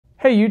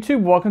Hey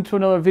YouTube, welcome to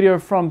another video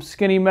from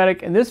Skinny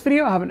Medic. In this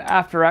video, I have an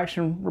after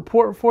action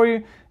report for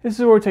you. This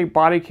is where we take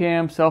body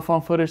cam, cell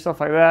phone footage,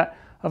 stuff like that,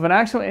 of an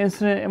actual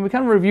incident, and we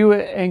kind of review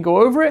it and go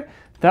over it.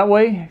 That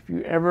way, if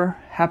you ever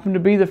happen to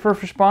be the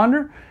first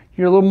responder,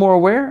 you're a little more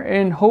aware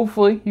and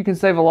hopefully you can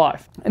save a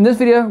life. In this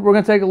video, we're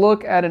going to take a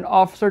look at an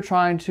officer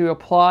trying to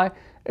apply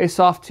a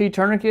SOF-T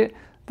tourniquet.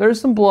 There's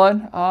some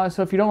blood,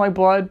 so if you don't like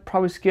blood,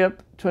 probably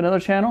skip to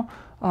another channel.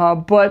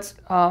 We're going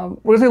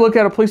to take a look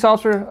at a police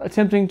officer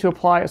attempting to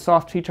apply a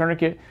SOF-T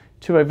tourniquet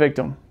to a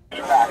victim.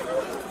 Hey,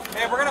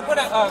 we're going to put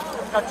a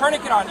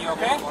tourniquet on you,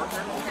 okay? Hey, you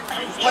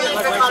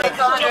can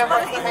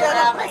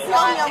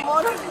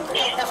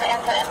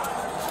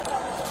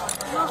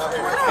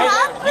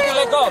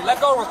let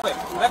go real quick.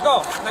 Let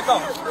go, sir.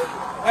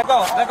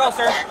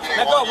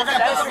 Let go. We're going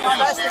to put something on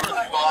you.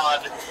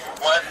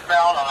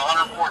 Westbound on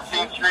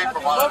 114th Street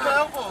from As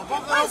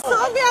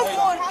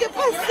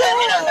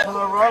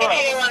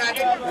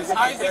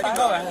high as you can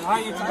go. As high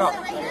as you can go.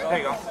 There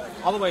you go.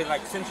 All the way,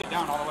 like cinch it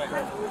down all the way.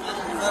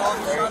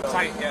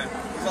 Tight, yeah. Is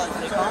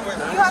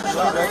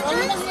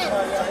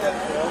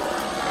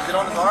it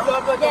on his arm?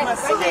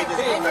 Yes.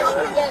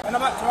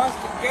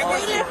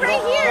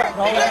 Right here.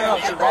 No.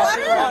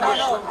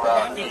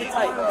 Keep it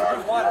tight.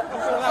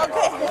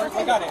 Okay.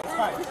 I got it. It's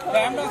fine. The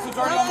ambulance is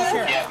already almost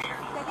here.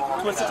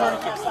 Twist the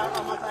tourniquet.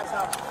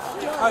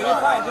 Oh, you're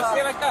fine. Just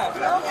stay like that.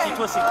 Keep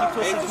twisting.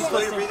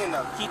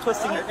 Keep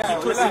twisting it.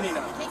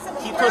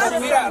 Keep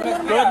twisting it.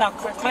 Good. Now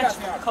clench.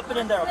 Cup it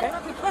in there, okay?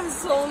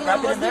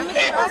 Grab it in there.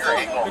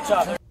 Good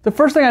job. The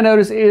first thing I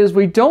notice is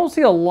we don't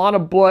see a lot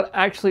of blood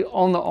actually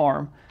on the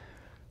arm.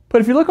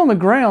 But if you look on the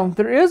ground,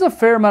 there is a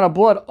fair amount of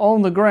blood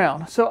on the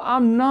ground. So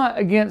I'm not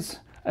against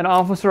an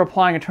officer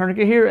applying a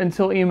tourniquet here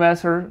until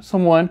EMS or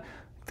someone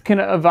can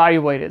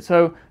evaluate it.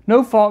 So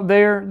no fault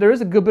there. There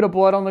is a good bit of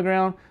blood on the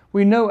ground.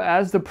 We know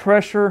as the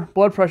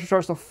blood pressure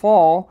starts to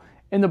fall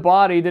in the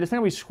body that it's not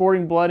going to be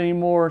squirting blood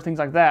anymore, things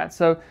like that.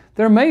 So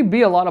there may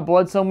be a lot of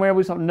blood somewhere.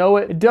 We just don't know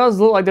it. It does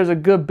look like there's a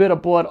good bit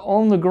of blood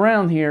on the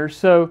ground here.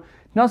 So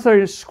not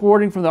necessarily just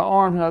squirting from the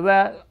arm like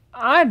that.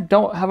 I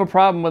don't have a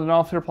problem with an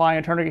officer applying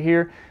a tourniquet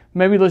here.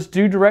 Maybe let's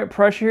do direct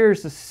pressure here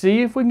just to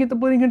see if we can get the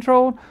bleeding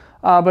controlled.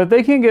 But if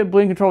they can't get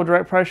bleeding control with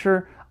direct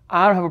pressure,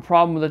 I don't have a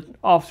problem with an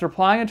officer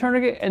applying a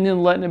tourniquet and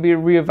then letting it be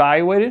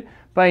reevaluated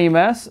by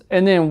EMS.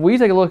 And then we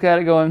take a look at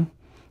it going,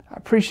 I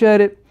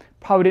appreciate it,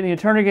 probably didn't need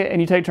a tourniquet,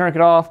 and you take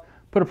tourniquet off,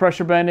 put a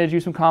pressure bandage,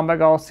 use some combat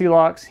gauze,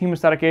 Celox,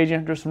 hemostatic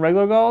agent, or some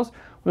regular gauze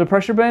with a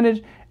pressure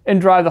bandage,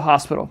 and drive to the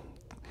hospital.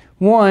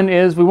 One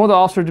is we want the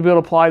officer to be able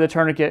to apply the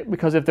tourniquet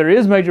because if there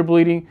is major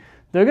bleeding,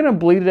 they're going to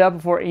bleed it out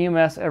before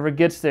EMS ever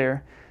gets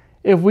there.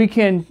 If we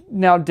can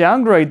now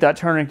downgrade that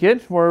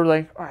tourniquet, where we're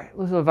like, all right,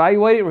 let's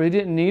evaluate it where they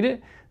didn't need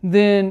it,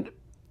 then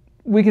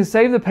we can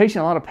save the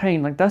patient a lot of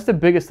pain. Like that's the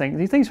biggest thing.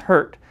 These things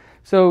hurt.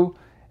 So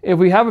if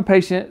we have a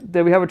patient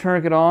that we have a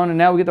tourniquet on and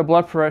now we get their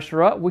blood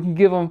pressure up, we can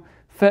give them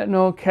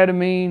fentanyl,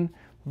 ketamine,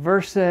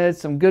 Versed,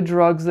 some good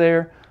drugs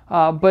there.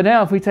 But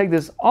now if we take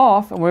this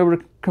off and we're able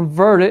to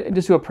convert it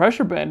into a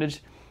pressure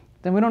bandage,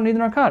 then we don't need the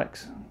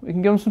narcotics. We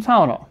can give them some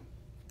Tylenol.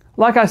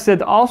 Like I said,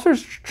 the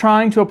officer's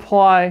trying to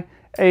apply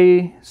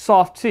a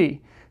SOF-T.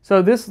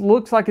 So this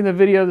looks like in the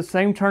video the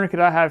same tourniquet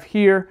I have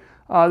here.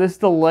 This is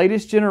the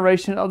latest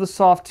generation of the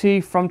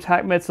SOF-T from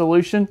TacMed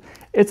Solutions.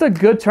 It's a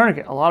good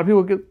tourniquet. A lot of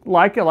people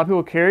like it, a lot of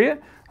people carry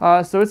it.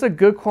 So it's a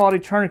good quality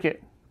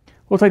tourniquet.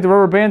 We'll take the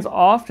rubber bands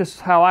off,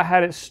 just how I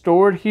had it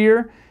stored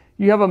here.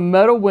 You have a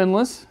metal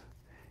windlass.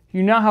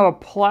 You now have a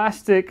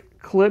plastic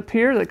clip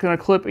here that's going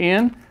to clip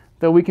in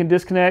that we can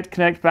disconnect,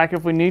 connect back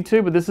if we need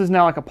to, but this is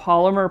now like a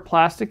polymer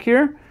plastic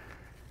here.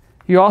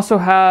 You also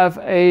have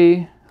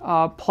a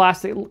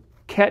plastic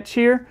catch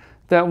here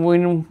that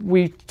when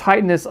we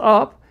tighten this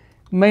up,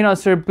 may not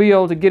necessarily be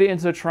able to get it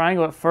into the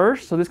triangle at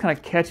first, so this kind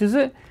of catches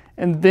it,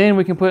 and then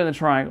we can put it in the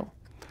triangle.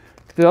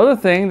 The other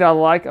thing that I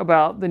like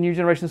about the new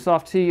generation of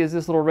SOF-T is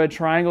this little red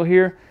triangle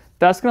here.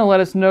 That's going to let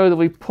us know that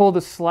we pull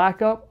the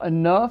slack up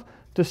enough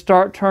to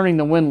start turning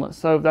the windlass.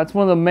 So that's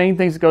one of the main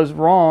things that goes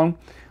wrong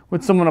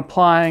with someone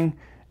applying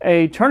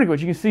a tourniquet.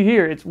 Which you can see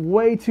here, it's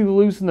way too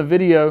loose in the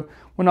video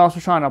when also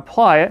trying to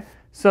apply it.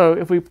 So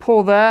if we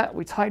pull that,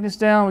 we tighten this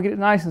down, we get it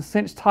nice and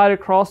cinched tight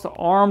across the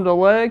arm to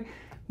leg,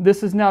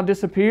 this has now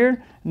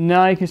disappeared.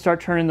 Now you can start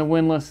turning the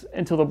windlass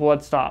until the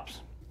blood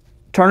stops.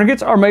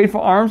 Tourniquets are made for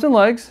arms and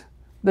legs.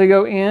 They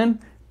go in,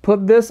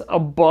 put this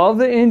above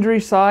the injury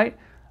site.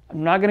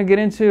 I'm not going to get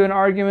into an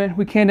argument.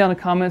 We can down in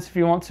the comments if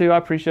you want to, I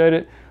appreciate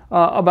it,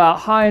 about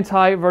high and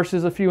tight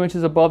versus a few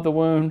inches above the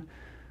wound.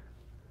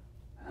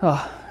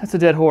 That's a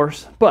dead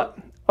horse. But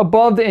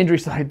above the injury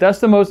site, that's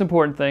the most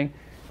important thing.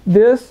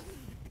 This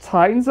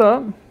tightens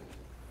up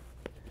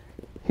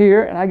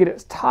here, and I get it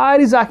as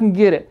tight as I can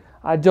get it.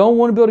 I don't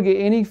want to be able to get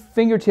any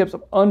fingertips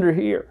up under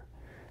here.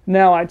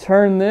 Now I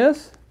turn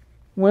this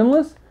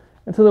windlass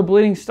until the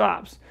bleeding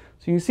stops.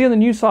 So you can see on the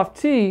new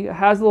SOF-T, it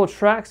has a little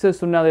TRAC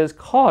system now that has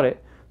caught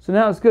it. So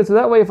now it's good. So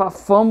that way if I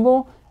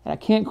fumble and I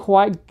can't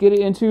quite get it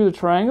into the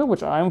triangle,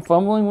 which I'm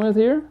fumbling with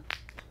here,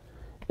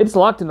 it's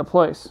locked into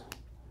place.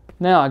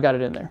 Now I got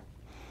it in there.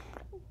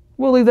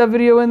 We'll leave that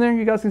video in there.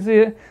 You guys can see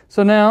it.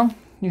 So now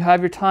you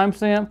have your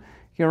timestamp.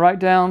 You can write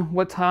down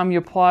what time you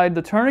applied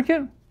the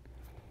tourniquet.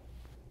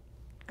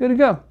 Good to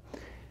go.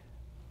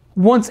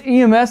 Once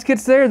EMS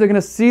gets there, they're going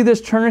to see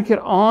this tourniquet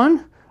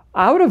on.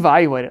 I would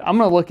evaluate it. I'm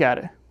going to look at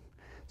it.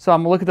 So I'm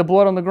going to look at the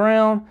blood on the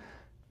ground,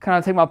 kind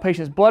of take my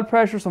patient's blood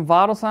pressure, some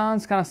vital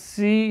signs, kind of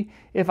see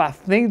if I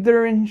think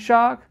they're in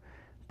shock.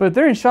 But if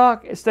they're in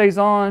shock, it stays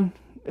on.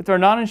 If they're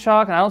not in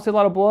shock and I don't see a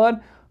lot of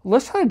blood,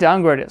 let's try to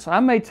downgrade it. So I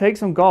may take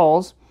some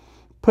gauze,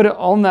 put it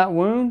on that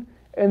wound,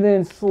 and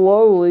then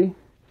slowly,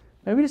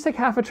 maybe just take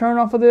half a turn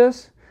off of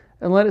this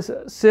and let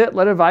it sit,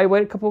 let it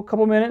evaluate a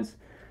couple minutes.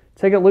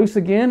 Take it loose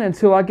again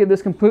until I get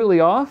this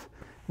completely off.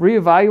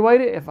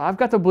 Reevaluate it. If I've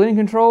got the bleeding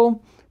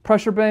control,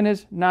 pressure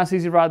bandage, nice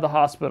easy ride to the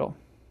hospital.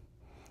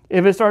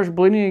 If it starts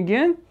bleeding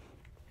again,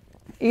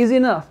 easy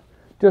enough.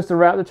 Just to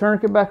wrap the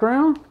tourniquet back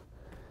around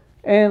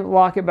and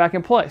lock it back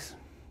in place.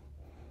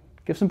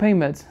 Give some pain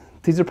meds.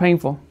 These are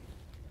painful.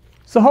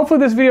 So hopefully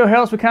this video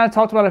helps. We kind of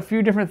talked about a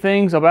few different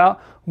things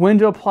about when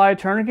to apply a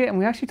tourniquet, and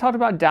we actually talked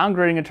about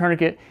downgrading a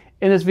tourniquet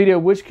in this video,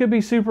 which could be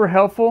super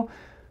helpful.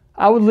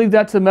 I would leave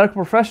that to medical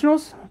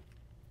professionals,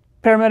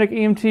 paramedic,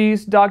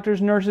 EMTs,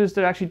 doctors, nurses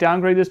to actually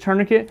downgrade this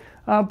tourniquet.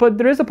 But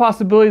there is a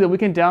possibility that we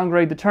can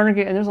downgrade the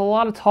tourniquet, and there's a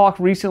lot of talk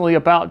recently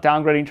about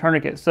downgrading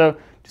tourniquets. So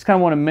just kind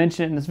of want to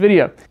mention it in this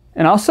video.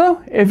 And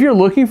also, if you're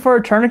looking for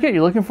a tourniquet,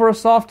 you're looking for a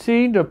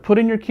SOF-T to put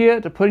in your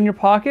kit, to put in your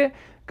pocket,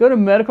 go to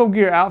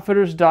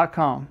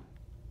medicalgearoutfitters.com.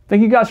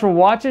 Thank you guys for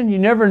watching. You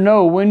never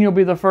know when you'll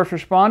be the first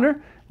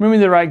responder. Remember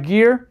the right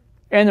gear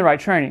and the right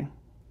training.